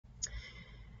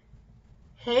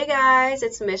Hey guys,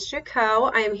 it's Miss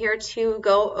Jaco. I am here to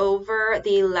go over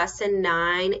the lesson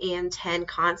 9 and 10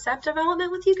 concept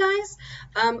development with you guys.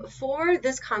 For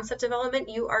this concept development,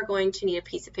 you are going to need a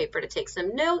piece of paper to take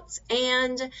some notes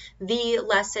and the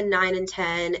lesson 9 and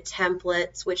 10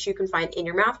 templates, which you can find in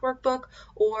your math workbook,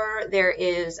 or there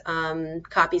is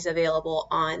copies available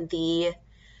on the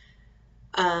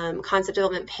concept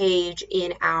development page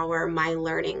in our My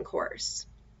Learning course.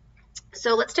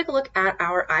 So let's take a look at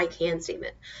our I can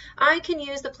statement. I can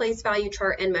use the place value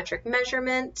chart and metric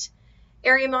measurement,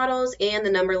 area models, and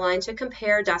the number line to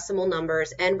compare decimal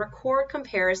numbers and record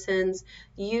comparisons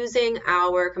using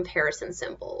our comparison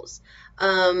symbols.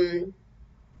 So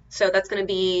that's going to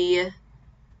be,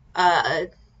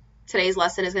 today's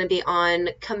lesson is going to be on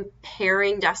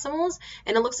comparing decimals,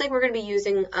 and it looks like we're going to be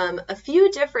using a few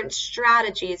different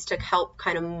strategies to help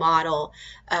kind of model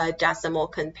decimal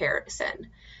comparison.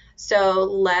 So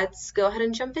let's go ahead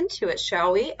and jump into it,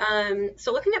 shall we?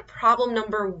 So looking at problem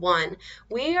number 1,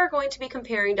 we are going to be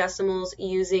comparing decimals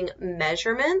using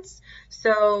measurements.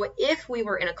 So if we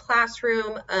were in a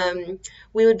classroom,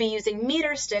 we would be using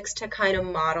meter sticks to kind of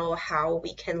model how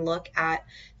we can look at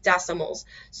decimals.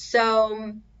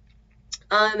 So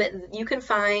you can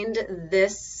find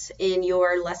this in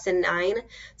your lesson 9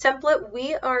 template.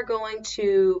 We are going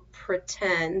to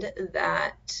pretend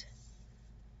that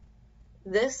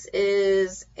this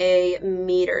is a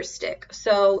meter stick.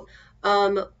 So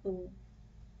let's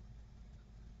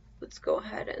go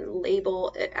ahead and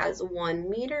label it as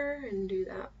 1 meter and do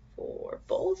that for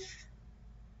both.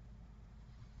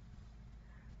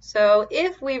 So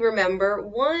if we remember,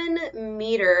 1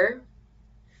 meter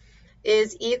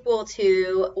is equal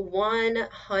to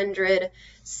 100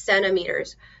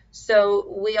 centimeters.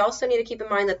 So we also need to keep in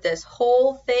mind that this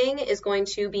whole thing is going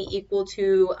to be equal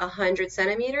to 100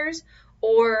 centimeters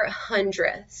or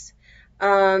hundredths.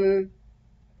 I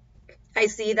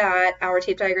see that our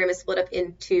tape diagram is split up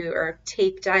into, or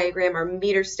tape diagram, our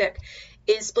meter stick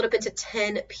is split up into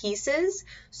 10 pieces.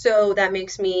 So that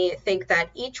makes me think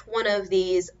that each one of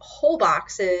these whole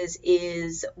boxes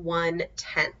is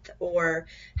 1/10 or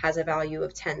has a value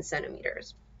of 10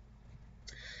 centimeters.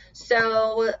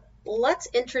 So let's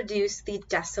introduce the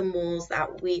decimals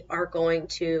that we are going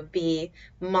to be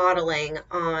modeling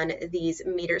on these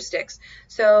meter sticks.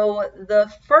 So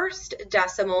the first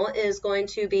decimal is going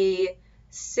to be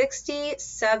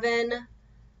 67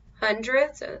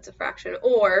 hundredths, so that's a fraction,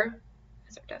 or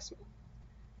that's our decimal,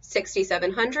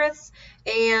 67 hundredths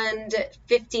and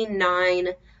 59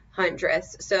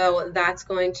 hundredths. So that's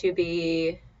going to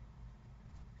be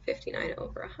 59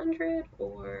 over 100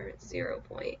 or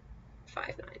 0.59.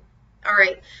 All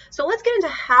right, so let's get into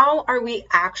how are we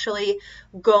actually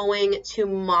going to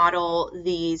model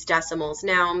these decimals.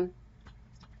 Now,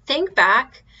 think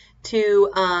back to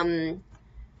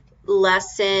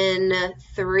lesson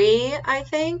 3, I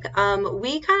think.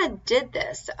 We kind of did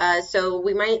this, so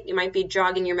you might be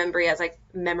jogging your memory as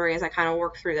I kind of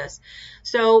work through this.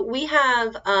 So we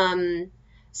have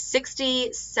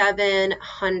 67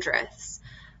 hundredths.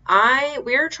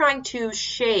 We're trying to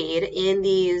shade in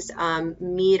these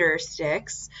meter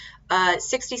sticks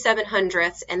 67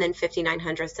 hundredths and then 59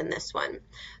 hundredths in this one.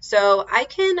 So I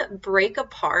can break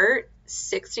apart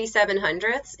 67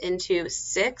 hundredths into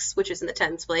 6, which is in the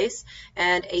tens place,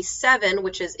 and a 7,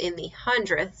 which is in the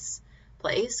hundredths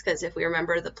place, because if we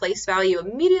remember, the place value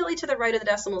immediately to the right of the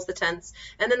decimal is the tenths,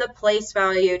 and then the place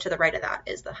value to the right of that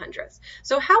is the hundredths.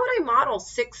 So how would I model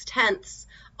 6/10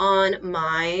 on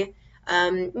my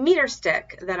meter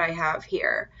stick that I have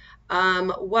here?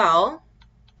 Well,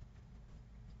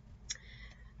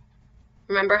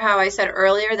 remember how I said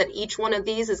earlier that each one of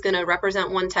these is going to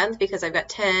represent 1/10 because I've got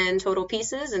 10 total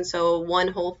pieces, and so one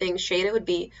whole thing shaded would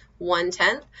be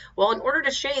 1/10. Well, in order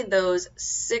to shade those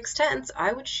 6/10,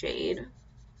 I would shade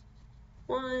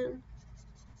 1,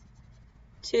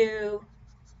 2,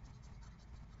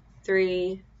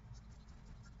 3,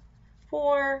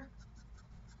 4,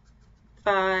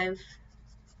 5,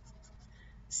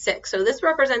 6. So this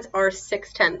represents our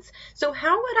 6/10. So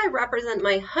how would I represent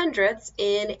my hundredths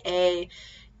in a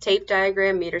tape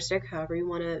diagram, meter stick, however you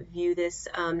want to view this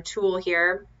tool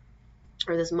here,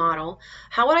 or this model?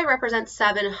 How would I represent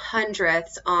 7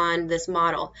 hundredths on this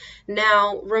model?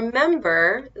 Now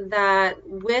remember that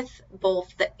with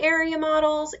both the area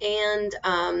models and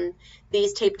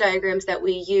these tape diagrams that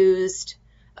we used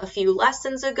a few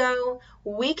lessons ago,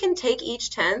 we can take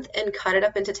each tenth and cut it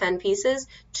up into 10 pieces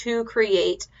to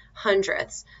create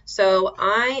hundredths. So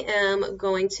I am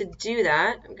going to do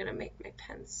that. I'm going to make my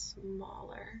pen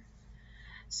smaller.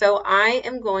 So I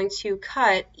am going to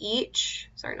cut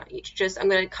I'm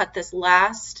going to cut this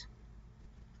last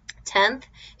tenth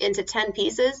into 10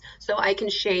 pieces so I can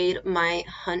shade my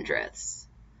hundredths.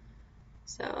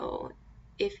 So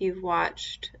if you've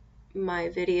watched my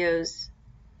videos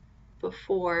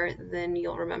before, then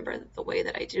you'll remember that the way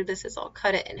that I do this is I'll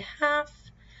cut it in half,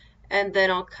 and then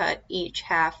I'll cut each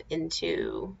half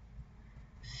into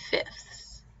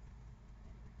fifths.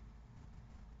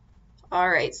 All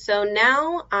right, so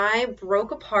now I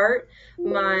broke apart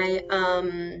my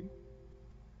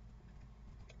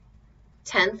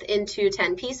tenth into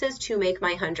 10 pieces to make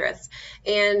my hundredths.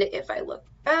 And if I look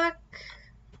back,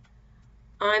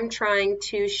 I'm trying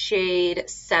to shade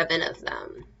 7 of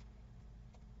them.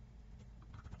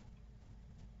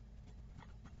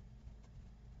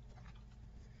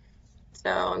 So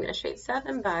I'm going to shade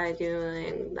 7 by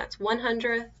doing, that's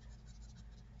 1/100th,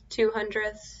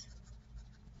 2/100ths,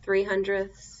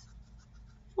 3/100ths,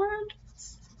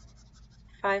 4/100ths,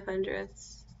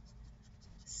 5/100ths,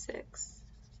 6,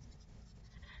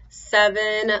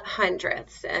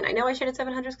 7/100ths. And I know I shaded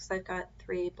 7/100ths because I've got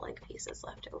 3 blank pieces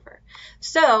left over.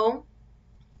 So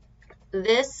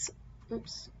this,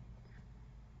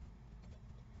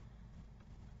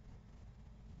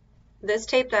 this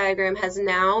tape diagram has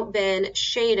now been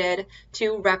shaded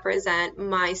to represent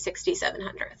my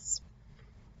 67/100ths.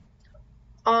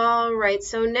 All right,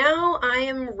 so now I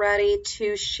am ready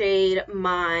to shade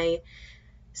my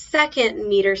second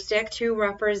meter stick to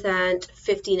represent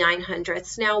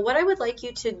 59/100ths. Now, what I would like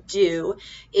you to do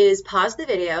is pause the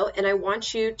video, and I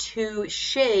want you to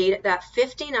shade that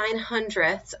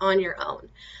 59/100ths on your own,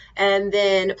 and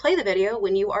then play the video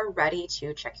when you are ready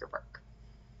to check your work.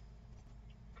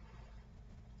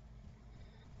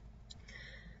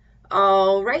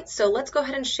 All right, so let's go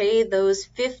ahead and shade those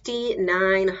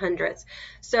 59/100ths.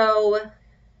 So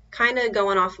kind of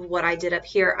going off of what I did up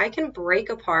here, I can break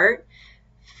apart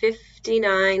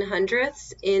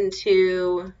 59/100ths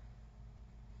into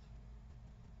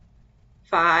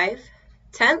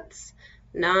 5/10ths,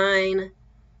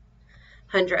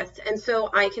 9/100ths. And so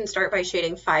I can start by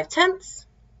shading 5/10ths.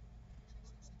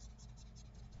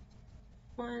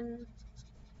 1,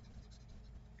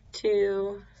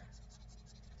 2,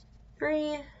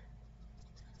 3,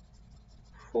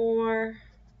 4,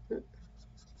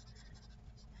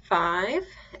 5,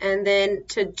 and then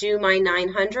to do my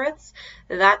 9/100ths,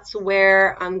 that's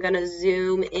where I'm going to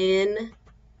zoom in,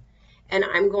 and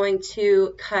I'm going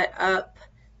to cut up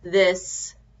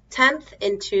this 10th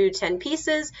into 10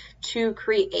 pieces to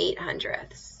create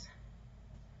hundredths.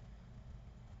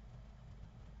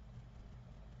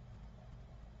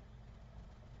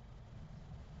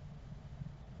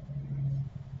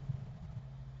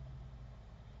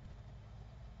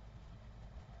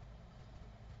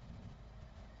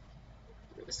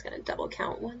 I'm just going to double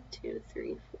count 1, 2,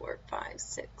 3, 4, 5,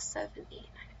 6, 7, 8,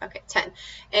 9. Okay, 10.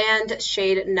 And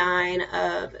shade 9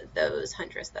 of those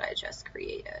hundredths that I just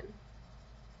created.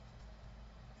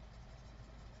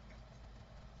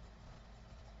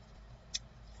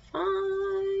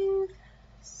 Five,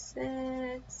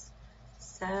 6,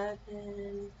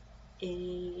 7,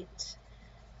 8,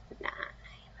 9.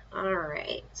 All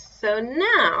right, so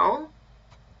now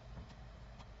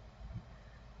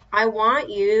I want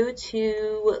you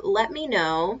to let me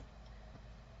know,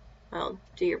 well,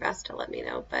 do your best to let me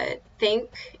know, but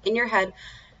think in your head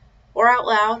or out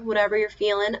loud, whatever you're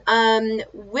feeling,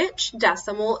 which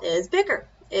decimal is bigger?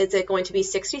 Is it going to be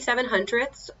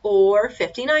 67/100ths or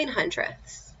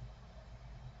 59/100ths?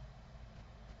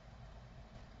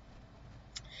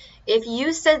 If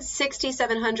you said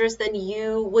 67/100ths, then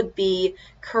you would be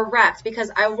correct, because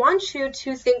I want you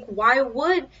to think, why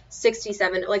would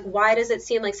 67, like why does it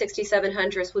seem like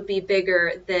 67/100ths would be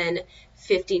bigger than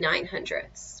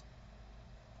 59/100ths?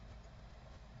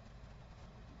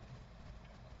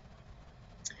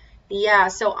 Yeah,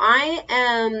 so I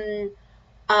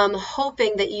am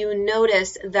hoping that you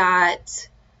notice that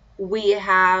we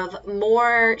have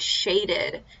more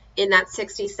shaded in that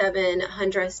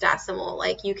 67/100ths decimal.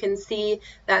 Like you can see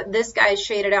that this guy's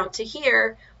shaded out to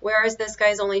here, whereas this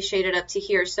guy's only shaded up to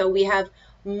here. So we have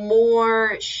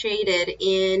more shaded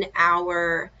in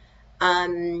our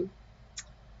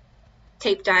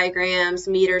tape diagrams,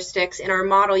 meter sticks. In our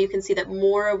model, you can see that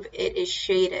more of it is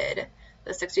shaded.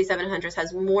 The 67/100ths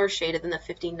has more shaded than the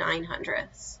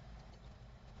 59/100ths.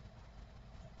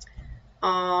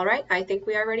 All right, I think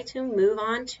we are ready to move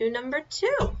on to number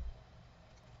 2.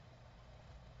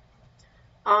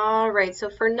 All right, so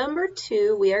for number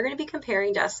 2, we are going to be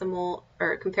comparing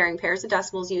pairs of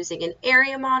decimals using an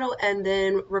area model, and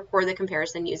then record the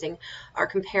comparison using our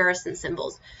comparison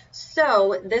symbols.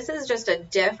 So this is just a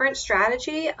different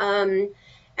strategy, and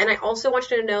I also want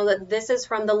you to know that this is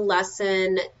from the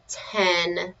lesson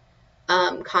 10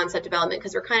 concept development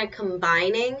because we're kind of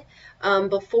combining.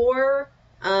 Before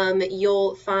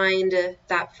you'll find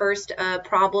that first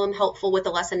problem helpful with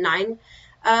the lesson 9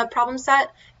 problem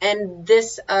set, and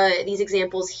these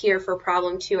examples here for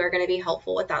problem 2 are going to be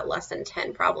helpful with that lesson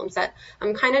 10 problem set.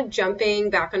 I'm kind of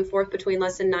jumping back and forth between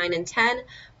lesson 9 and 10,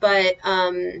 but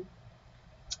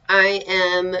I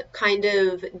am kind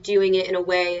of doing it in a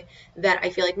way that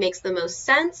I feel like makes the most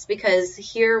sense, because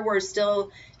here we're still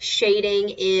shading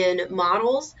in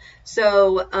models.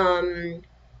 So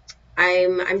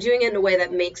I'm doing it in a way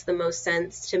that makes the most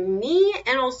sense to me,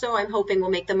 and also I'm hoping will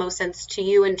make the most sense to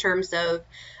you in terms of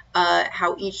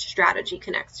how each strategy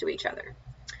connects to each other.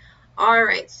 All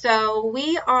right, so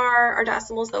our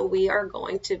decimals that we are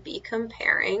going to be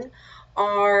comparing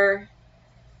are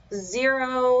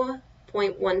 0.15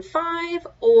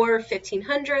 or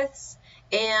 1500ths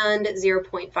and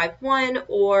 0.51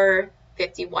 or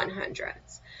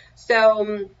 5100ths.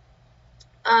 So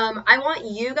I want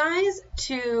you guys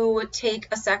to take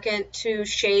a second to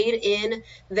shade in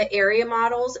the area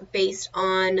models based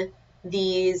on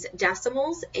these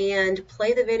decimals and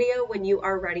play the video when you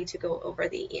are ready to go over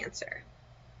the answer.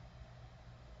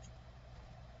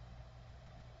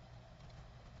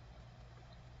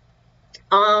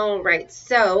 All right,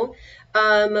 so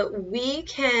we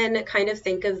can kind of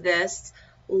think of this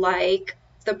like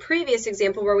the previous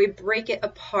example where we break it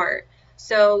apart.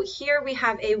 So here we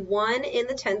have a 1 in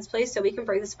the tens place, so we can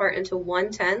break this apart into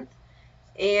 1/10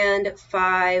 and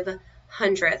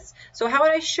 5/100ths. So how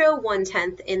would I show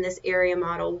 1/10 in this area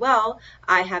model? Well,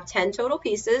 I have 10 total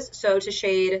pieces, so to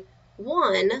shade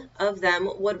one of them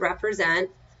would represent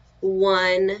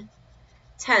 1/10.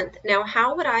 Now,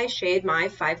 how would I shade my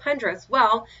 500ths?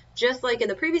 Well, just like in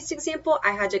the previous example,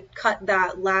 I had to cut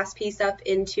that last piece up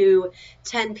into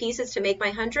 10 pieces to make my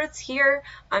hundredths. Here,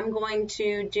 I'm going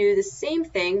to do the same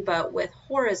thing, but with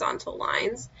horizontal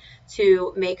lines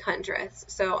to make hundredths.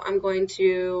 So I'm going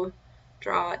to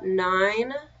draw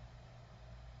 9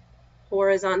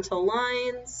 horizontal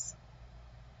lines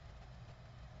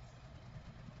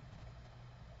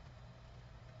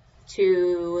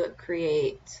to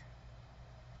create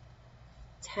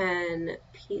 10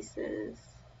 pieces.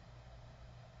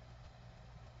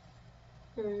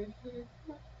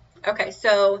 Okay,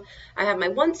 so I have my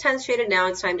 1/10 shaded. Now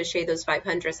it's time to shade those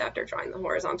 500ths after drawing the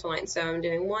horizontal line. So I'm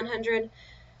doing 100,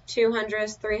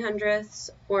 200ths, 300ths,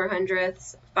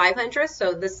 400ths, 500ths.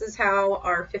 So this is how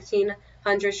our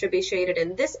 1500 should be shaded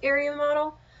in this area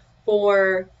model.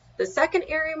 For the second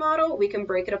area model, we can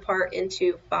break it apart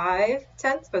into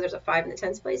 5/10, but there's a 5 in the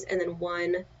tens place, and then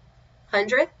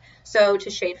 1/100th. So to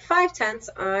shade 5/10,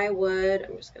 I'm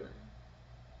just going to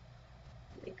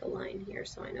make a line here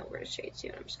so I know where to shade to,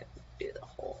 and I'm just going to do the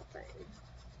whole thing.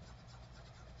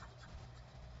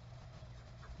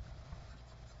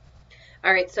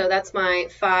 All right, so that's my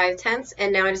 5/10,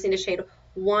 and now I just need to shade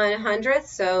 100th.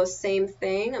 So same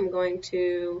thing, I'm going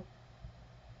to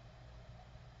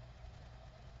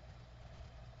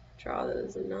draw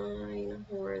those 9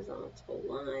 horizontal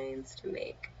lines to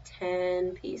make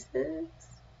 10 pieces.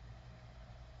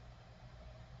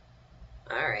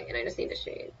 All right, and I just need to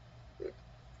shade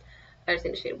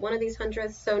one of these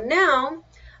hundredths. So now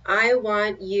I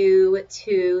want you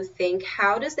to think,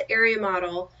 how does the area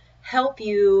model help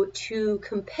you to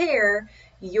compare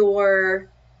your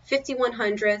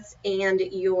 5100ths and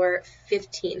your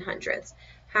 1500ths?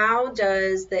 How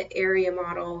does the area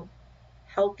model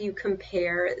help you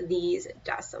compare these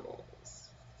decimals?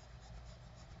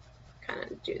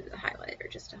 Kind of do the highlighter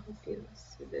just to help you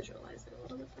visualize it a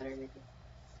little bit better, maybe.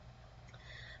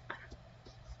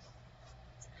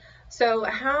 So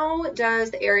how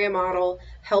does the area model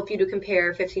help you to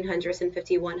compare 1500ths and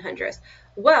 5100ths?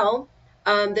 Well,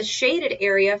 the shaded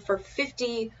area for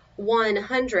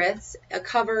 5100ths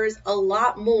covers a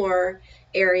lot more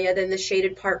area than the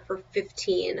shaded part for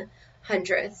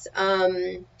 1500ths.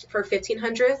 For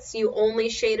 1500ths, you only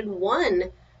shaded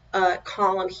 1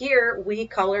 column. Here, we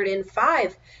colored in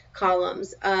 5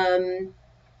 columns.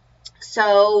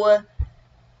 So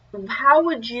how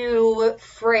would you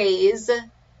phrase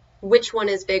which one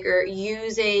is bigger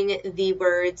using the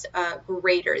words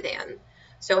greater than?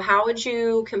 So how would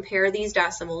you compare these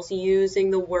decimals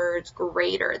using the words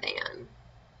greater than?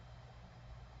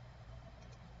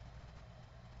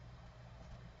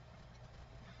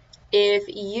 If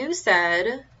you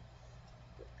said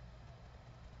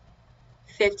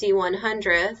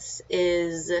 5100ths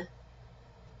is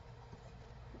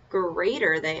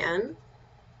greater than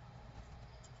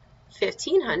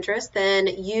 1500ths, then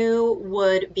you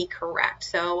would be correct.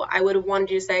 So I would have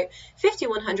wanted you to say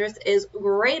 5100ths is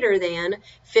greater than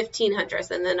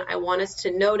 1500ths. And then I want us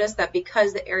to notice that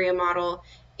because the area model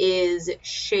is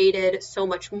shaded so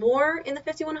much more in the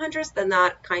 5100ths, then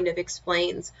that kind of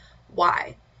explains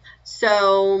why.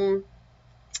 So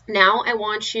now I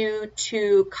want you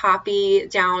to copy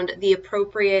down the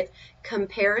appropriate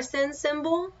comparison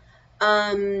symbol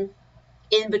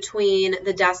in between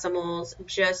the decimals,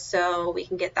 just so we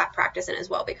can get that practice in as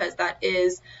well, because that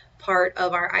is part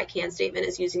of our I can statement,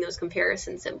 is using those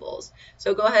comparison symbols.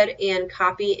 So go ahead and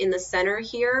copy in the center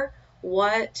here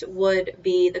what would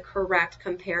be the correct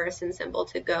comparison symbol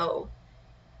to go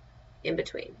in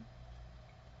between.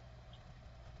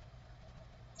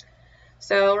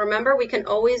 So remember, we can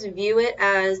always view it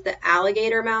as the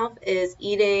alligator mouth is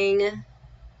eating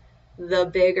the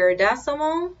bigger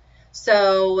decimal.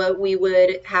 So we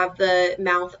would have the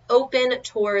mouth open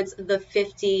towards the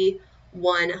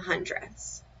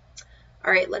 5100ths.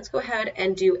 All right, let's go ahead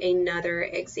and do another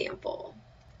example.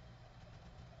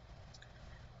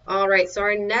 All right, so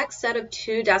our next set of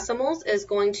two decimals is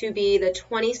going to be the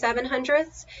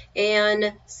 2700ths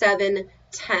and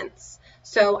 7/10ths.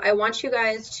 So I want you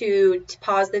guys to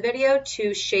pause the video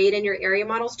to shade in your area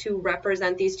models to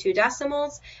represent these two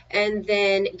decimals, and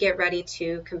then get ready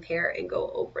to compare and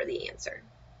go over the answer.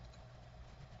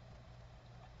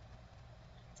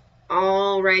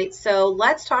 All right, so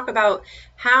let's talk about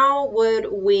how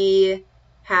would we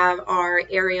have our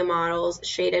area models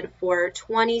shaded for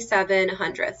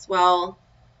 2700ths. Well,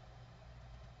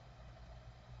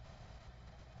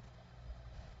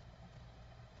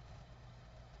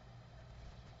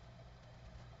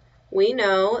 we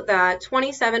know that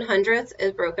 2700ths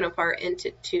is broken apart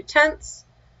into 2/10ths,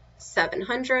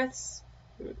 700ths,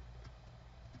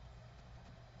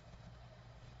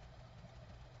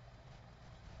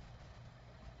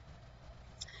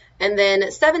 and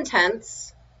then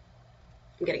 7/10ths.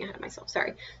 I'm getting ahead of myself,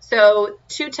 sorry. So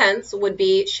 2/10ths would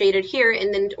be shaded here,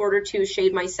 and then in order to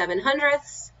shade my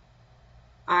 700ths,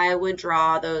 I would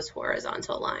draw those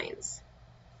horizontal lines.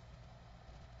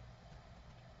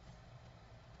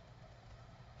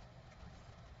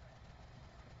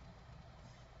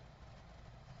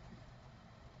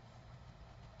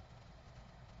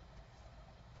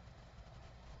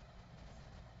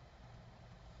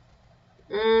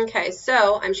 Okay,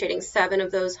 so I'm shading 7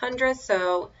 of those hundredths,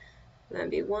 so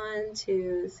that'd be 1,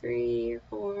 2, 3,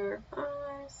 4, 5,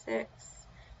 6,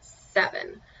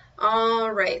 7.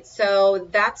 All right, so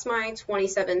that's my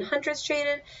 2700ths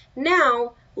shaded.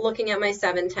 Now, looking at my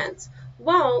 7/10ths.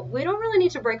 Well, we don't really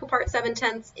need to break apart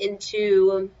 7/10ths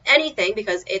into anything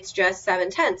because it's just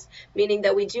 7/10ths, meaning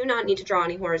that we do not need to draw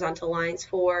any horizontal lines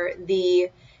for the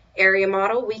area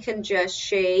model. We can just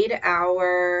shade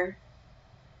our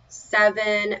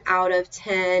 7 out of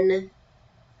 10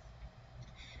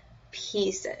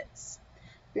 pieces.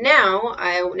 Now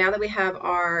that we have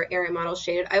our area model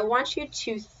shaded, I want you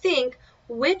to think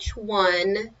which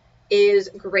one is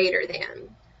greater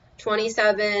than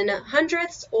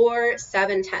 2700ths or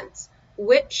 7/10ths.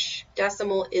 Which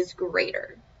decimal is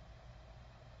greater?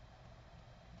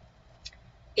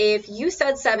 If you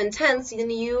said 7/10ths, then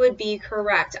you would be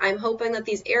correct. I'm hoping that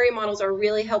these area models are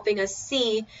really helping us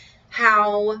see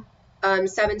how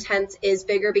 7/10ths is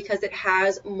bigger because it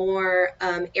has more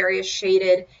area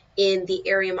shaded in the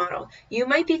area model. You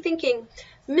might be thinking,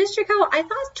 Mr. Cowell, I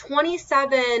thought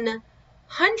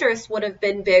 2700ths would have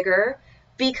been bigger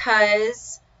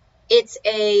because it's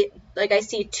like I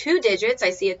see 2 digits,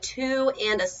 I see a 2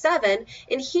 and a 7,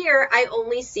 and here I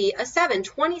only see a 7.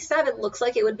 27 looks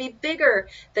like it would be bigger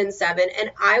than 7,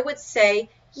 and I would say,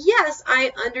 yes,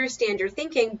 I understand your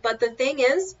thinking, but the thing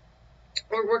is,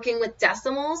 we're working with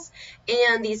decimals,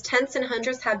 and these tenths and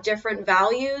hundredths have different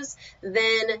values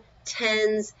than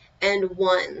tens and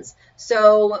ones.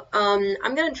 So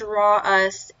I'm going to draw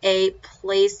us a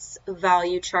place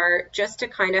value chart just to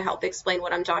kind of help explain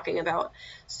what I'm talking about.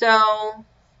 So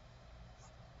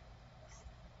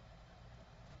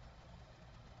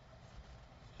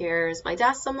here's my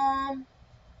decimal.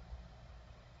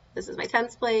 This is my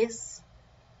tens place.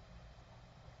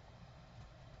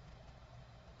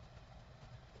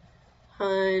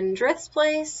 Hundredths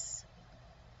place,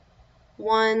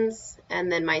 ones,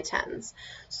 and then my tens.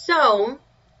 So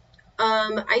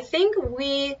I think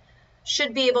we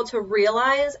should be able to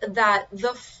realize that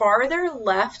the farther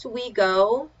left we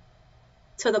go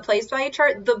to the place value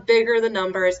chart, the bigger the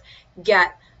numbers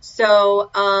get. So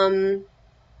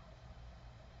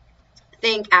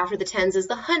think after the tens is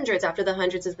the hundreds, after the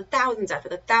hundreds is the thousands, after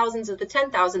the thousands is the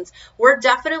 10,000s. We're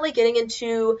definitely getting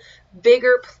into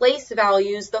bigger place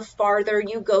values the farther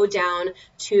you go down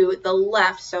to the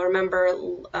left. So remember,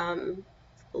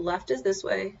 left is this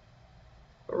way,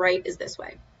 right is this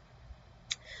way.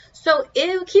 So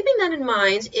keeping that in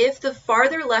mind, if the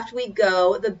farther left we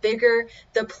go, the bigger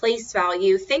the place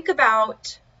value. Think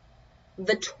about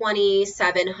the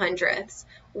 2700ths.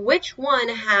 Which one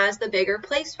has the bigger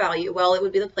place value? Well, it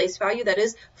would be the place value that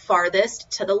is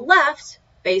farthest to the left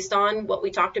based on what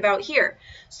we talked about here.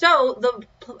 So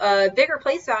the bigger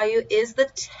place value is the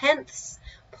tenths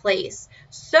place.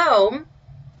 So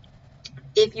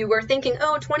if you were thinking,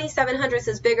 oh, 2700ths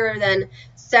is bigger than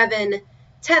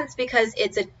 7/10 because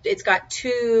it's got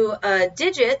 2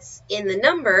 digits in the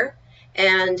number,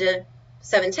 and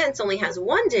 7/10 only has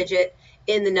 1 digit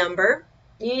in the number,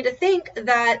 you need to think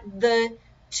that the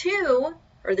 2,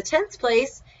 or the tenths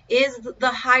place, is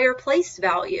the higher place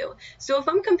value. So if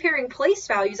I'm comparing place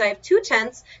values, I have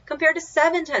 2/10 compared to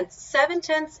 7/10.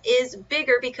 7/10 is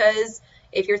bigger because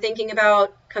if you're thinking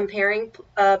about comparing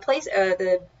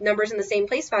the numbers in the same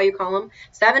place value column,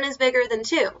 7 is bigger than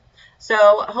 2.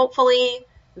 So hopefully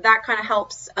that kind of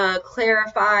helps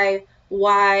clarify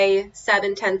why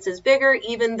 7/10 is bigger,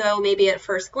 even though maybe at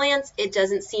first glance it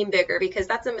doesn't seem bigger, because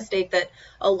that's a mistake that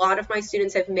a lot of my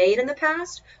students have made in the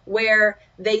past, where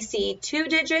they see 2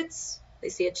 digits, they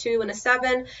see a 2 and a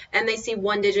 7, and they see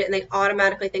 1 digit and they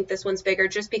automatically think this one's bigger,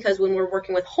 just because when we're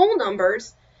working with whole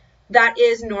numbers, that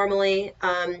is normally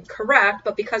correct,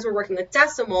 but because we're working with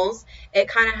decimals, it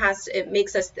kind of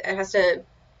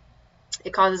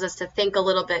it causes us to think a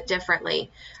little bit differently,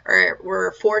 or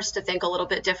we're forced to think a little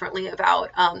bit differently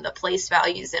about the place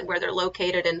values and where they're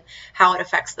located and how it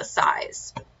affects the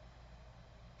size.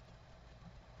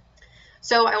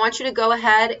 So I want you to go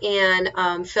ahead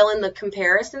and fill in the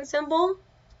comparison symbol.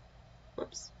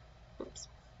 Oops.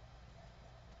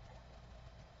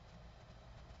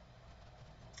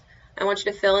 I want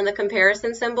you to fill in the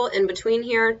comparison symbol in between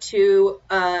here to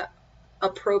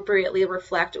appropriately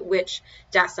reflect which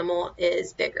decimal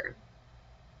is bigger.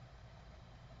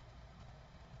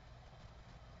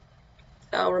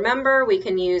 So remember, we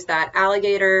can use that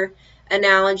alligator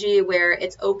analogy where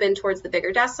it's open towards the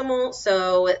bigger decimal,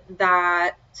 so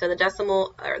the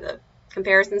decimal, or the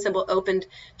comparison symbol opened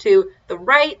to the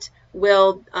right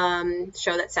will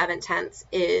show that 7/10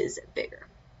 is bigger.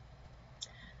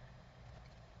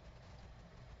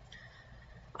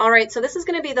 All right, so this is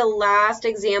going to be the last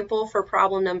example for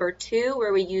problem number 2,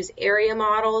 where we use area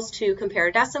models to compare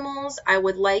decimals. I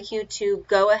would like you to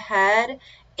go ahead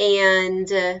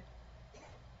and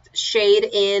shade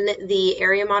in the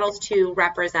area models to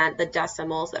represent the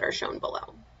decimals that are shown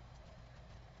below.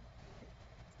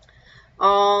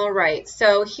 All right,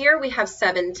 so here we have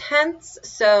 7/10.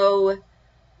 So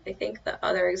I think the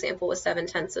other example was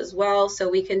 7/10 as well. So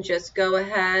we can just go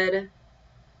ahead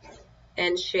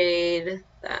and shade.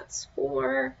 That's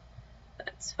 4,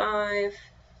 that's 5,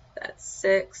 that's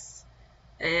 6,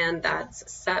 and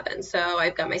that's 7. So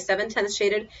I've got my 7/10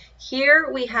 shaded. Here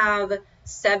we have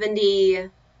 70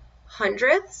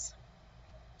 hundredths.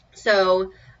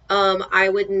 So I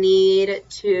would need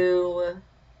to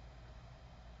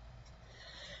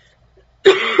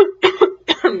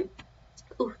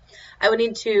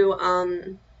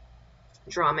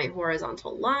draw my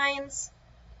horizontal lines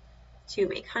to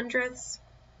make hundredths.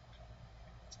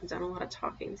 I've done a lot of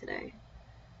talking today.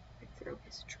 My throat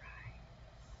is dry.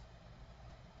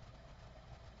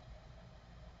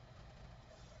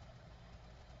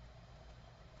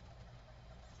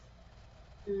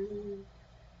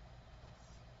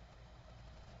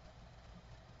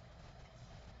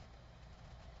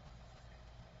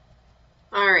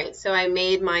 All right, so I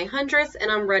made my hundredths and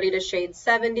I'm ready to shade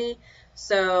 70.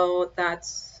 So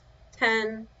that's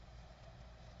 10,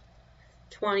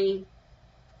 20,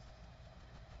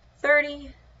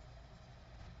 30,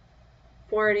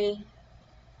 40,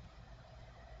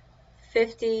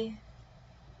 50,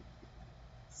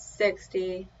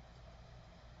 60,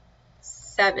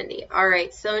 70. All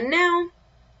right, so now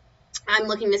I'm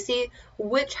looking to see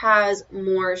which has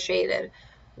more shaded.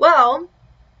 Well,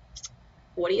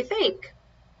 what do you think?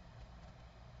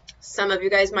 Some of you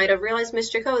guys might have realized,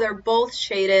 Ms. Jaco, they're both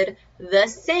shaded the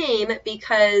same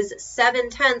because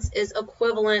 7/10 is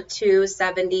equivalent to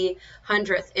 70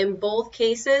 hundredths. In both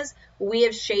cases, we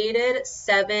have shaded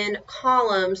 7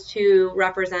 columns to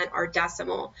represent our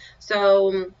decimal.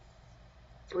 So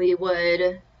we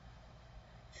would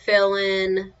fill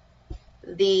in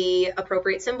the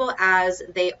appropriate symbol as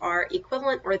they are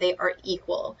equivalent or they are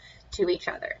equal to each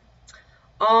other.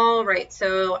 All right,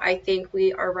 so I think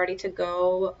we are ready to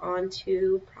go on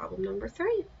to problem number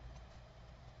 3.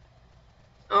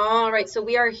 All right, so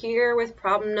we are here with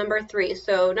problem number 3.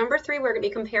 So number 3, we're going to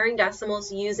be comparing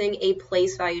decimals using a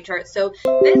place value chart. So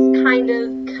this kind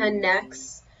of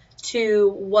connects to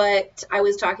what I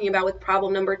was talking about with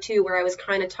problem number 2, where I was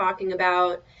kind of talking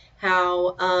about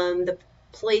how the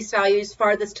place values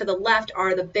farthest to the left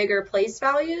are the bigger place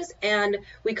values, and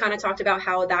we kind of talked about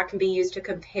how that can be used to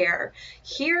compare.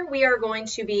 Here we are going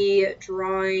to be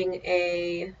drawing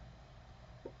a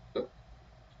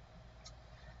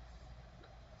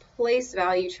place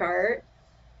value chart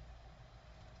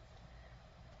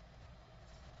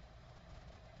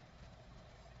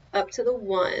up to the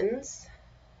ones.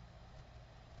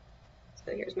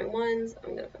 So here's my ones.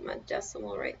 I'm going to put my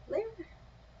decimal right there,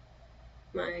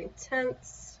 my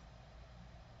tenths,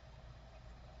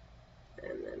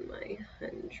 and then my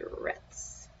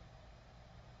hundredths.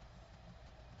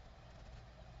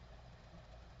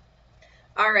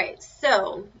 All right,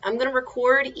 so I'm going to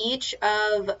record each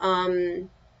of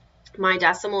my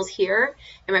decimals here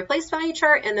in my place value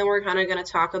chart, and then we're kind of going to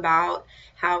talk about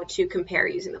how to compare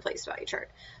using the place value chart.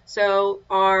 So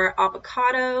our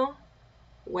avocado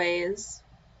weighs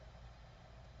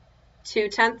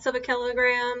 0.2 of a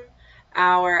kilogram.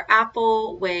 Our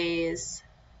apple weighs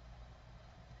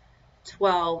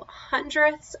 12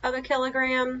 hundredths of a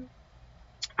kilogram.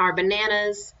 Our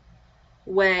bananas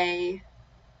weigh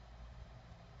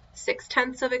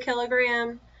 0.6 of a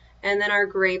kilogram. And then our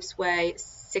grapes weigh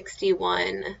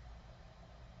 61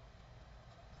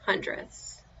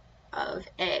 hundredths of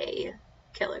a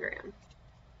kilogram.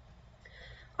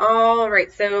 All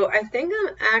right, so I think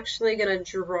I'm actually going to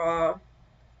draw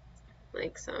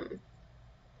like some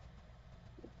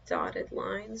dotted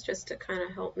lines just to kind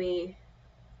of help me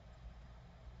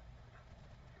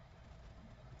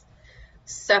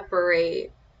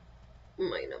separate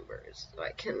my numbers so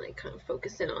I can like kind of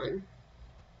focus in on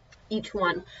each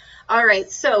one. All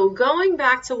right, so going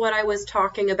back to what I was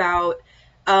talking about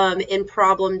in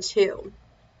problem 2,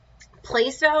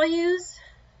 place values.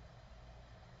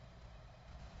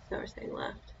 So we're saying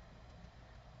left,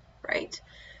 right.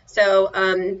 So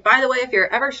by the way, if you're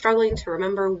ever struggling to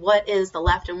remember what is the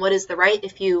left and what is the right,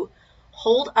 if you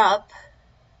hold up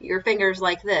your fingers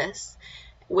like this,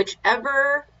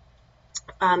 whichever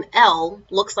L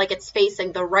looks like it's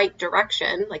facing the right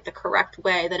direction, like the correct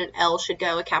way that an L should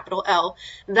go, a capital L,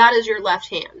 that is your left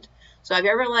hand. So if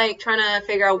you're ever like trying to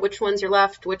figure out which one's your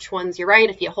left, which one's your right,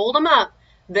 if you hold them up,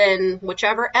 then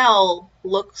whichever L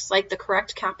looks like the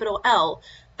correct capital L,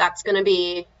 that's going to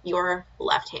be your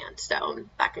left hand. So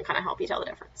that can kind of help you tell the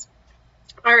difference.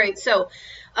 All right, so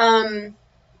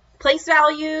place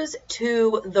values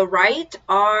to the right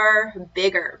are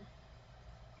bigger.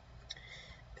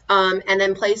 And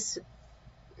then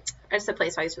I said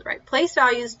place values to the right. Place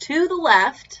values to the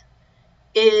left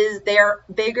they're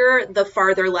bigger the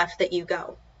farther left that you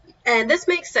go. And this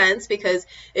makes sense because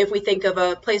if we think of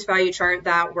a place value chart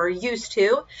that we're used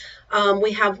to,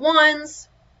 we have ones,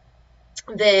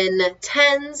 then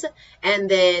tens, and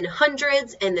then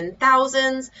hundreds, and then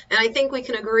thousands. And I think we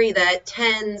can agree that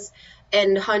tens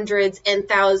and hundreds and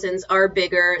thousands are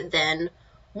bigger than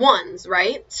ones,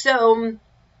 right? So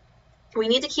we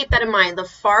need to keep that in mind. The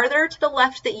farther to the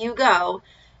left that you go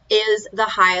is the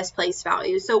highest place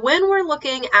value. So when we're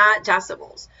looking at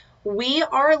decimals, we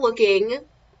are looking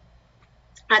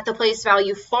at the place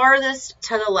value farthest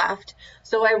to the left.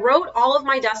 So I wrote all of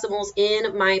my decimals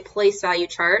in my place value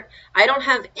chart. I don't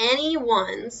have any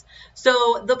ones.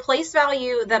 So the place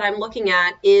value that I'm looking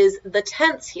at is the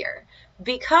tenths here,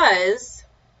 because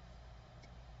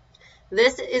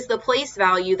this is the place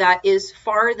value that is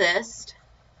farthest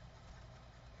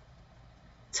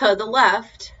to the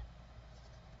left,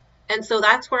 and so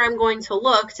that's where I'm going to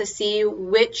look to see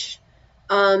which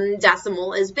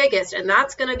decimal is biggest, and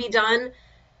that's going to be done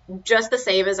just the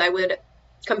same as I would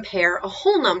compare a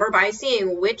whole number by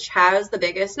seeing which has the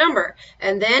biggest number.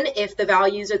 And then if the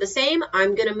values are the same,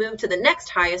 I'm going to move to the next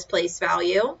highest place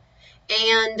value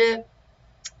and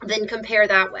then compare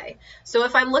that way. So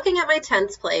if I'm looking at my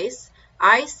tenths place,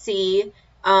 I see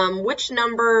which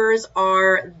numbers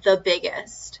are the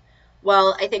biggest.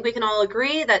 Well, I think we can all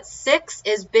agree that 6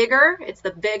 is bigger. It's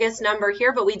the biggest number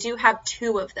here, but we do have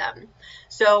 2 of them.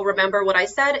 So remember what I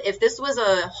said, if this was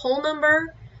a whole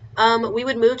number, we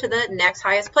would move to the next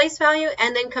highest place value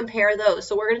and then compare those.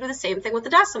 So we're going to do the same thing with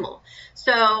the decimal.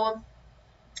 So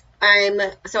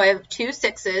I have 2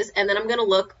 6s, and then I'm going to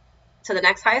look to the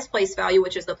next highest place value,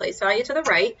 which is the place value to the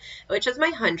right, which is my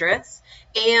hundredths,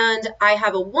 and I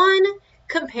have a 1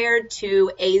 compared to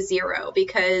a 0,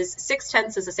 because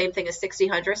 6/10 is the same thing as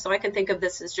 60/100, so I can think of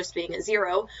this as just being a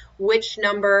 0. Which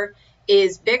number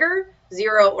is bigger,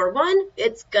 0 or 1?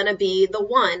 It's going to be the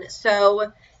 1. So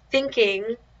I think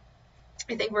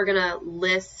we're going to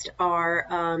list our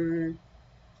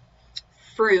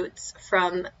fruits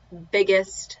from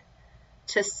biggest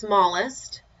to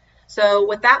smallest. So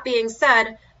with that being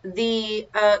said, the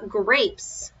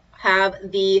grapes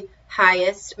have the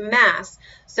highest mass.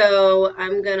 So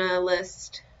I'm going to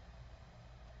list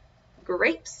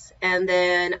grapes, and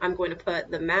then I'm going to put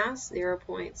the mass,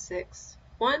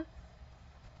 0.61.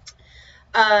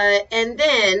 And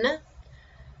then I'm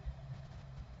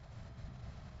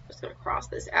just going to cross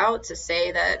this out to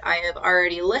say that I have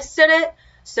already listed it.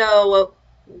 So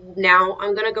now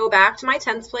I'm going to go back to my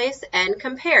tens place and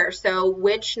compare. So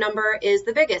which number is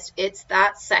the biggest? It's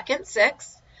that second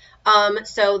 6.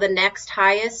 So the next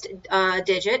highest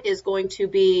digit is going to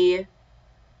be,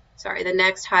 the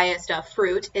next highest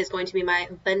fruit is going to be my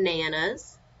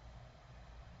bananas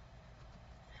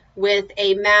with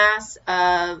a mass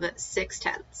of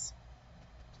 6/10.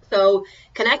 So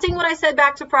connecting what I said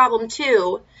back to problem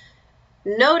 2,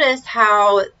 notice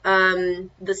how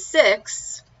the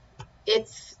 6,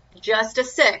 it's just a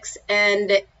 6,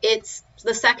 and it's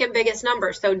the second biggest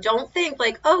number. So don't think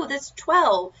like, oh, this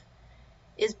 12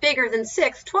 is bigger than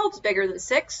 6. 12 is bigger than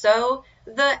 6, so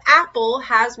the apple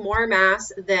has more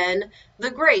mass than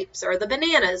the grapes or the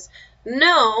bananas.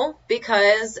 No,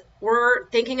 because we're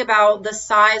thinking about the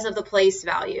size of the place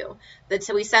value.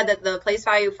 So we said that the place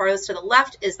value farthest to the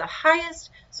left is the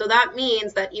highest, so that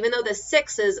means that even though the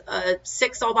 6 is a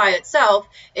 6 all by itself,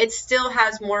 it still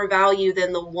has more value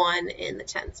than the 1 in the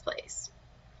tens place.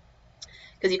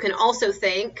 Because you can also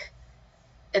think,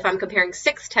 if I'm comparing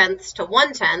 6/10 to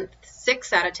 1/10,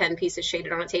 6 out of 10 pieces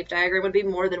shaded on a tape diagram would be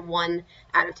more than 1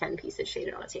 out of 10 pieces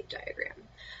shaded on a tape diagram.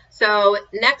 So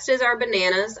next is our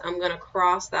bananas. I'm going to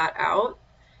cross that out.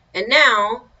 And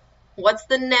now, what's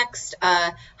the next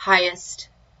highest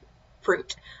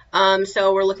fruit?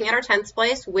 So we're looking at our tens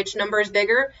place. Which number is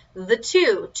bigger? The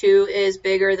 2. 2 is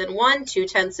bigger than 1.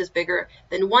 2/10 is bigger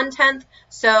than 1/10.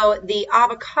 So the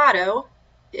avocado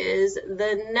is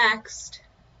the next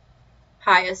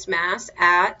highest mass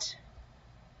at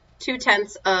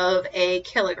 2/10 of a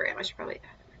kilogram. I should probably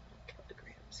add in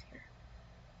kilograms here.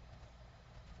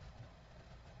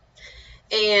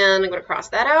 And I'm going to cross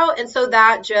that out. And so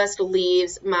that just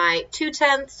leaves my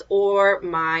 2/10 or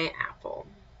my apple.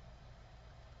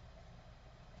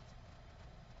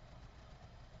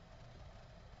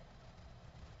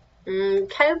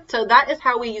 Okay, so that is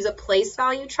how we use a place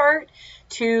value chart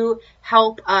to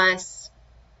help us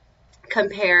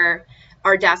compare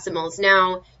our decimals.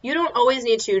 Now, you don't always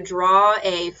need to draw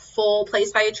a full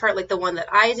place value chart like the one that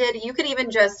I did. You could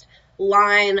even just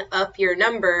line up your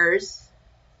numbers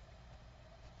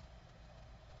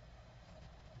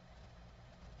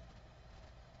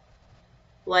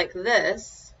like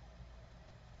this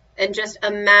and just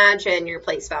imagine your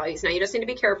place values. Now, you just need to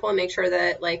be careful and make sure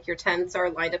that like your tenths are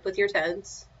lined up with your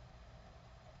tenths.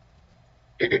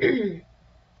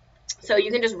 So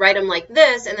you can just write them like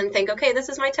this and then think, okay, this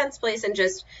is my tens place, and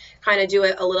just kind of do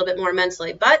it a little bit more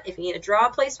mentally. But if you need to draw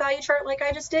a place value chart like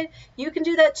I just did, you can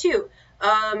do that too.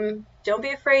 Don't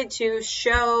be afraid to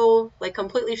show, like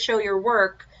completely show your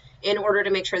work in order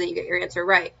to make sure that you get your answer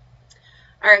right.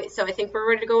 All right, so I think we're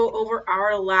ready to go over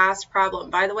our last problem.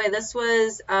 By the way, this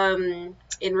was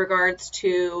in regards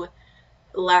to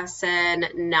lesson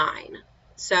 9.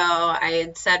 So I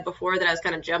had said before that I was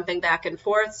kind of jumping back and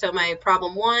forth. So my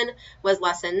problem 1 was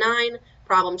lesson 9.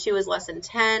 Problem 2 is lesson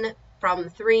 10. Problem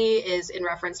 3 is in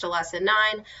reference to lesson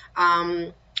 9.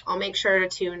 I'll make sure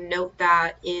to note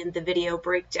that in the video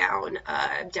breakdown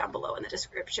down below in the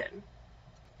description.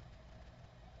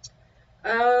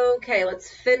 Okay, let's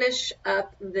finish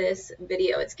up this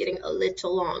video. It's getting a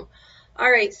little long.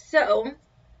 All right, so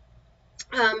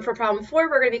for problem 4,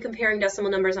 we're going to be comparing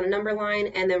decimal numbers on a number line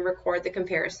and then record the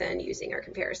comparison using our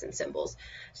comparison symbols.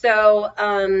 So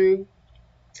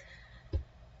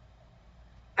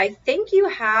I think you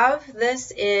have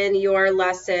this in your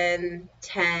lesson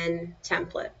 10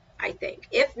 template, I think.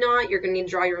 If not, you're going to need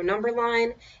to draw your own number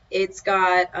line. It's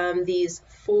got these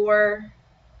 4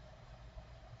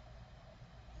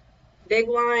 big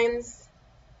lines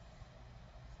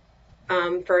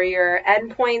for your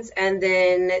endpoints, and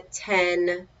then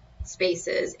 10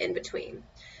 spaces in between.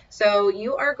 So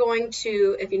you are going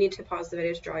to, if you need to pause the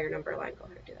video to draw your number line, go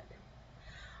ahead and do that now.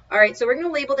 All right, so we're going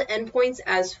to label the endpoints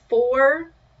as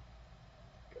 4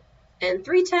 and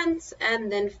 3/10, and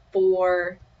then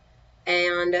 4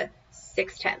 and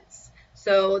 6/10.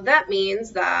 So that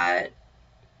means that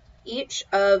each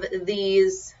of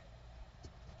these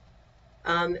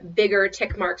bigger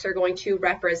tick marks are going to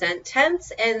represent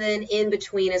tenths, and then in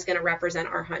between is going to represent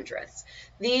our hundredths.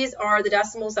 These are the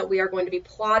decimals that we are going to be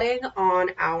plotting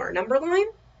on our number line.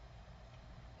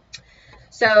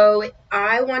 So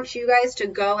I want you guys to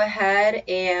go ahead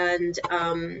and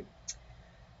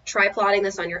try plotting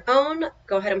this on your own.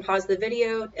 Go ahead and pause the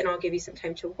video, and I'll give you some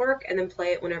time to work, and then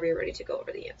play it whenever you're ready to go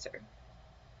over the answer.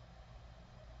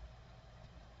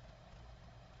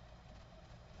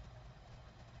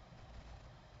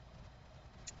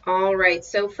 All right,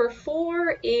 so for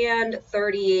 4 and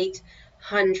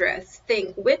 38/100ths,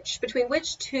 think between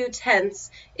which 2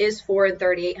 tenths is 4 and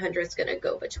 38/100ths going to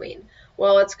go between?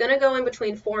 Well, it's going to go in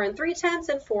between 4 and 3/10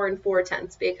 and 4 and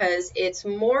 4/10 because it's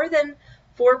more than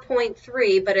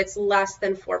 4.3, but it's less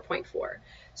than 4.4.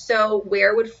 So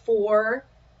where would 4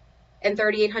 and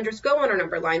 38/100ths go on our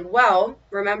number line? Well,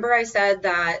 remember I said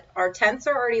that our tenths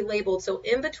are already labeled, so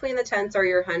in between the tenths are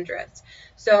your hundredths.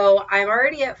 So I'm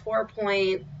already at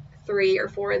 4.3 or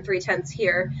 4 and 3/10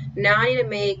 here. Now I need to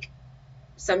make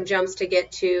some jumps to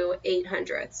get to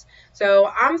 8/100ths. So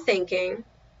I'm thinking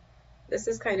this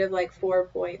is kind of like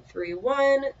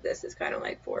 4.31. This is kind of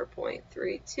like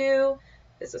 4.32.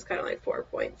 This is kind of like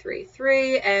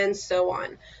 4.33, and so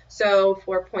on. So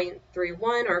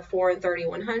 4.31 are 4 and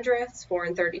 31/100ths, 4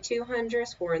 and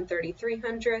 32/100ths, 4 and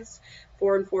 33/100ths,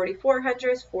 4 and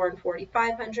 44/100ths, 4 and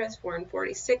 45/100ths, 4 and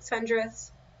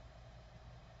 46/100ths.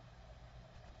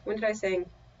 When did I say?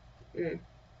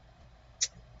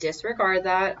 Disregard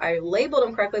that. I labeled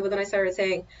them correctly, but then I started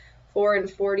saying 4 and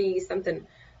 40 something.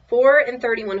 4 and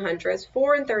 31/100ths,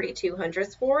 4 and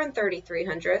 32/100ths, 4 and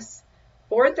 33/100ths,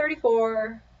 4 and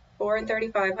 34, 4 and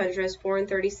 35/100ths, 4 and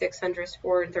 36/100ths,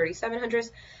 4 and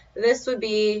 37/100ths. This would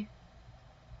be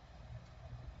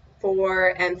 4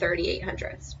 and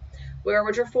 38/100ths. Where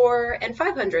would your 4 and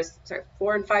 5/100ths, sorry,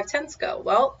 4 and 5/10ths go?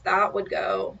 Well, that would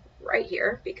go right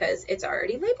here because it's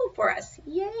already labeled for us.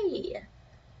 Yay!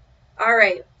 All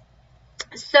right,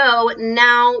 so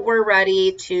now we're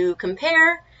ready to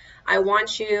compare. I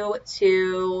want you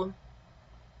to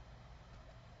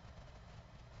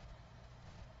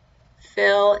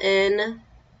fill in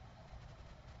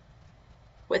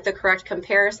with the correct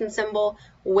comparison symbol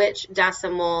which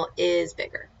decimal is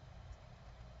bigger.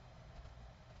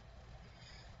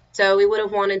 So we would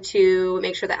have wanted to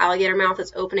make sure the alligator mouth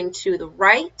is opening to the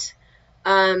right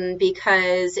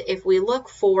because if we look,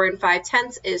 4 and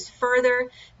 5/10ths is further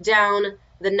down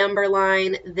the number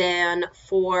line than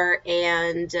 4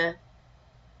 and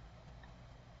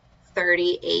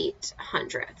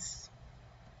 38/100ths.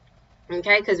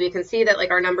 Okay, because we can see that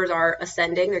like our numbers are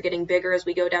ascending, they're getting bigger as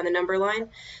we go down the number line.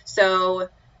 So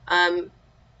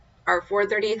our 4 and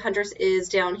 38/100ths is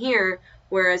down here,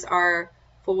 whereas our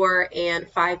 4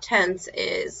 and 5/10ths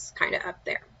is kind of up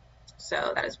there.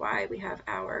 So that is why we have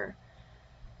our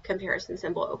comparison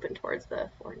symbol open towards the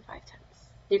 4 and 5/10ths.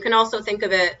 You can also think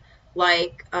of it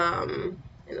like in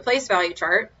the place value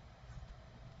chart,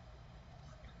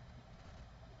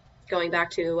 going back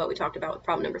to what we talked about with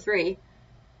problem number 3.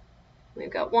 We've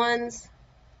got ones,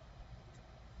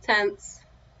 tenths,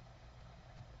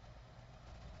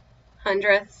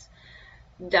 hundredths,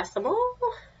 decimal.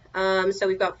 So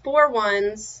we've got 4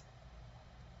 ones,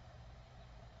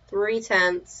 3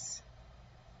 tenths,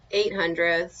 8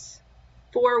 hundredths,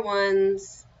 4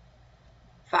 ones,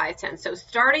 5 tenths. So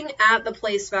starting at the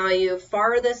place value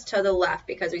farthest to the left,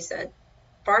 because we said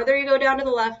farther you go down to the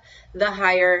left, the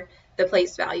higher the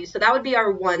place value. So that would be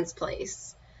our ones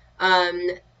place.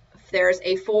 There's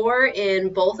a 4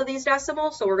 in both of these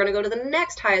decimals, so we're going to go to the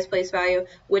next highest place value,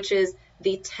 which is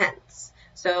the tenths.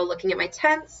 So looking at my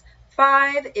tenths,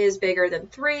 5 is bigger than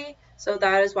 3, so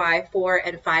that is why 4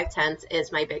 and 5/10ths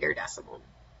is my bigger decimal.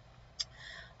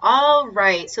 All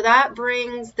right, so that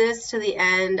brings this to the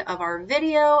end of our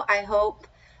video. I hope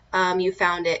you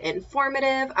found it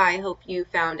informative. I hope you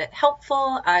found it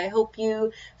helpful. I hope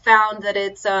you found that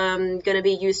it's going to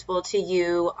be useful to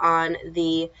you on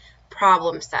the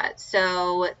problem set.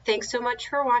 So thanks so much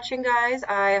for watching, guys.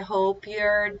 I hope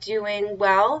you're doing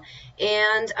well,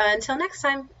 and until next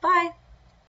time, bye.